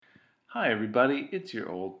Hi everybody, it's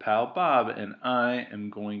your old pal Bob, and I am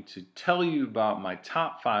going to tell you about my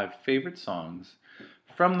top 5 favorite songs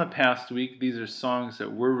from the past week. These are songs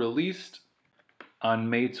that were released on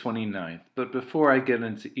May 29th. But before I get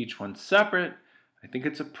into each one separate, I think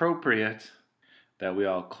it's appropriate that we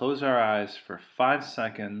all close our eyes for 5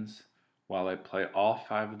 seconds while I play all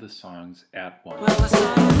 5 of the songs at once. Well, I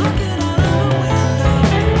saw you looking out the window.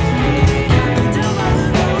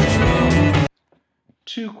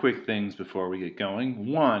 Two quick things before we get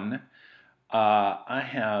going. One, I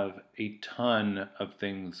have a ton of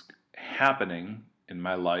things happening in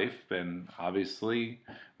my life, and obviously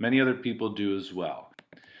many other people do as well.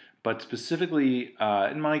 But specifically,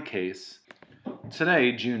 in my case,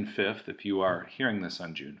 today, June 5th, if you are hearing this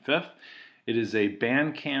on June 5th, it is a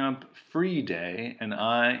Bandcamp free day, and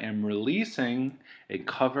I am releasing a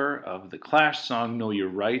cover of the Clash song Know Your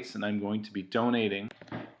Rights, and I'm going to be donating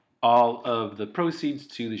all of the proceeds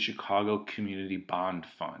to the Chicago Community Bond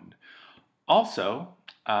Fund. Also,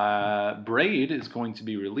 Braid is going to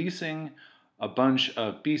be releasing a bunch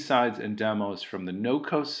of B-sides and demos from the No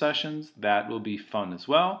Coast sessions. That will be fun as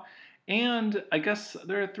well. And I guess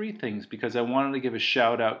there are 3 things, because I wanted to give a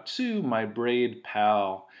shout out to my Braid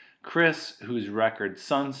pal Chris, whose record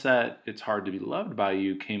Sunset, It's Hard to Be Loved by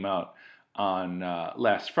You came out on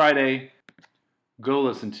last Friday. Go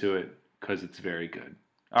listen to it, because it's very good.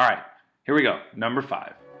 All right, here we go. Number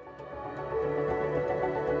 5.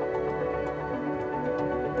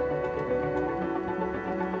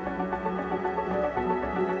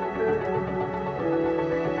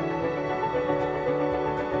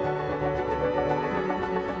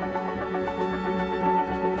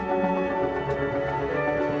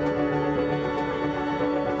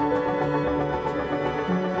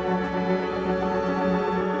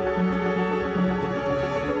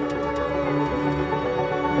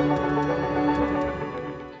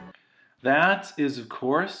 That is, of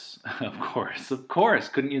course,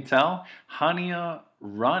 couldn't you tell? Hania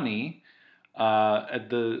Rani.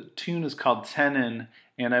 The tune is called Tenon,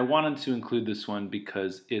 and I wanted to include this one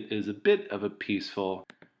because it is a bit of a peaceful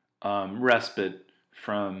respite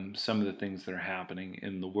from some of the things that are happening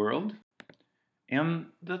in the world. And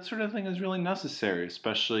that sort of thing is really necessary,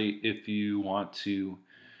 especially if you want to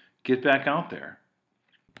get back out there.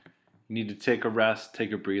 You need to take a rest,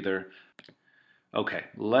 take a breather. Okay,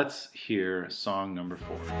 let's hear song number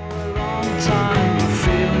 4. For a long time, the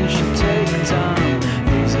feeling should take time.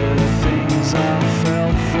 These are the things I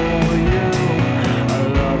felt for you. I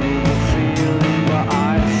love the feeling, but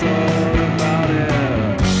I thought about it.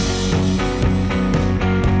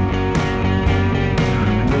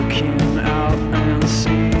 Looking out and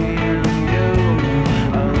seeing you.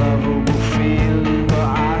 A lovable feeling, but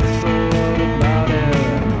I thought about it.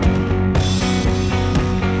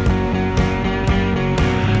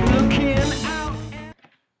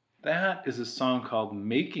 That is a song called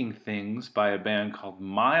Making Things by a band called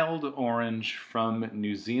Mild Orange from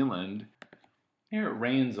New Zealand. Here it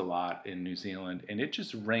rains a lot in New Zealand, and it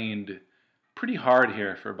just rained pretty hard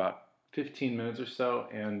here for about 15 minutes or so,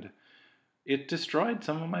 and it destroyed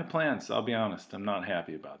some of my plants. I'll be honest, I'm not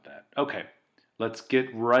happy about that. Okay, let's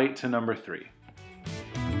get right to number 3.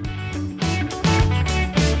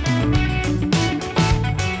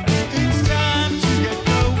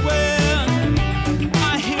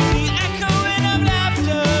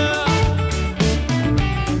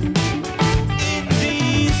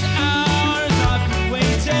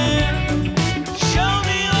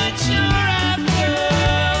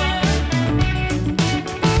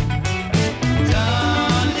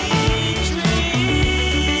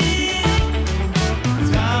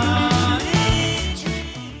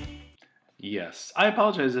 Yes, I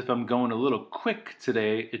apologize if I'm going a little quick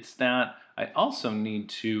today. It's that I also need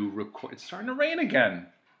to record. It's starting to rain again.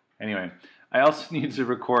 Anyway, I also need to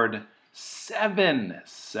record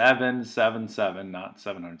 777, not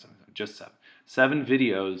 777, just 7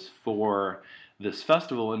 videos for this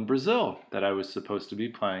festival in Brazil that I was supposed to be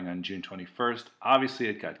playing on June 21st. Obviously,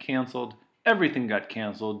 it got canceled. Everything got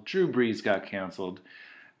canceled. Drew Brees got canceled.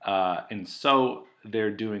 And so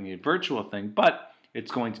they're doing a virtual thing, but it's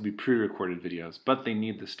going to be pre-recorded videos, but they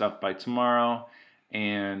need the stuff by tomorrow,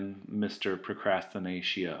 and Mr.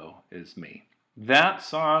 Procrastinatio is me. That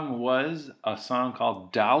song was a song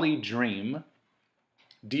called Dolly Dream,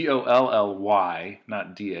 D-O-L-L-Y,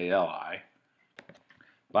 not D-A-L-I,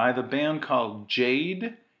 by the band called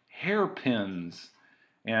Jade Hairpins.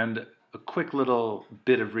 And a quick little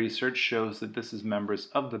bit of research shows that this is members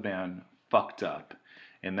of the band Fucked Up.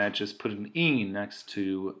 And that just put an E next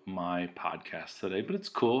to my podcast today. But it's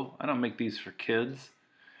cool. I don't make these for kids.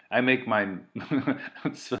 I make mine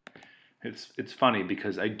It's funny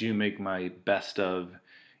because I do make my best of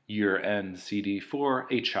year-end CD for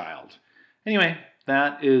a child. Anyway,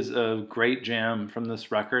 that is a great jam from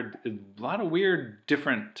this record. A lot of weird,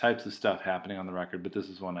 different types of stuff happening on the record, but this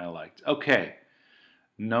is one I liked. Okay,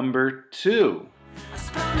 number 2. I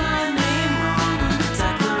spelled my name wrong on the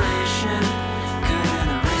declaration. Couldn't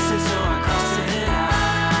erase it, so I crossed it out.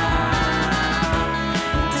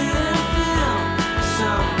 Didn't feel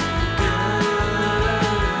so good.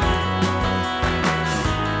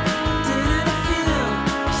 Didn't feel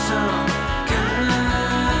so good.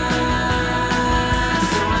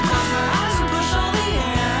 So I closed my eyes and pushed all the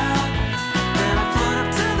air out. Then I float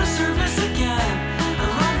up to the surface again. I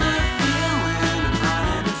love the feeling of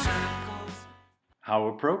running in circles. How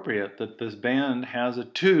appropriate that this band has a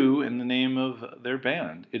 2 in the name of their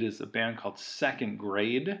band. It is a band called Second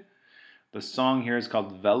Grade. The song here is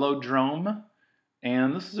called Velodrome,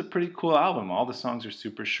 and this is a pretty cool album. All the songs are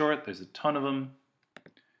super short. There's a ton of them.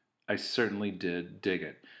 I certainly did dig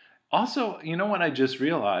it. Also, you know what I just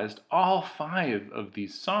realized? All 5 of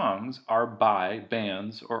these songs are by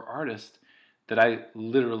bands or artists that I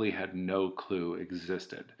literally had no clue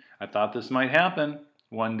existed. I thought this might happen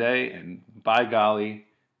one day, and by golly,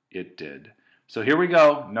 it did. So here we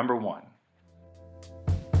go, number 1.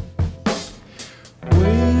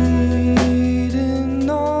 Waiting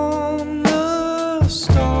on the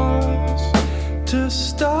stars to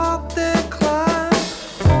stop their climb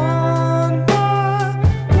on my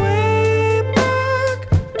way back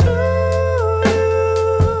to you.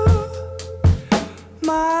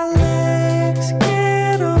 My legs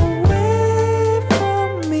get away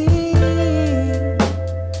from me.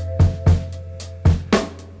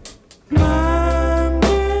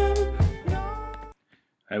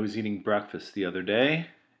 I was eating breakfast the other day,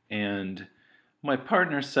 and my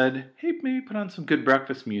partner said, hey, maybe put on some good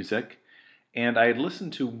breakfast music. And I had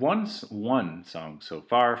listened to one song so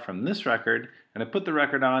far from this record, and I put the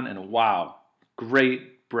record on, and wow,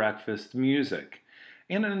 great breakfast music.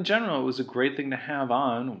 And in general, it was a great thing to have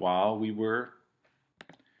on while we were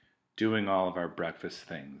doing all of our breakfast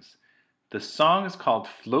things. The song is called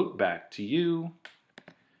Float Back to You,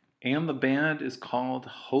 and the band is called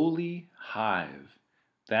Holy Hive.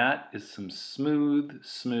 That is some smooth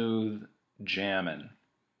jammin'.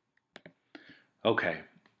 Okay,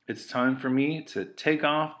 it's time for me to take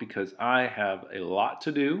off because I have a lot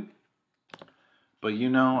to do. But you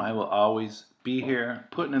know, I will always be here,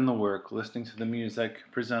 putting in the work, listening to the music,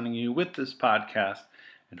 presenting you with this podcast,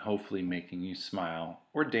 and hopefully making you smile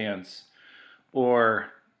or dance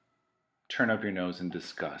or turn up your nose in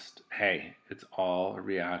disgust. Hey, it's all a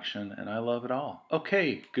reaction, and I love it all.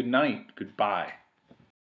 Okay, good night, goodbye.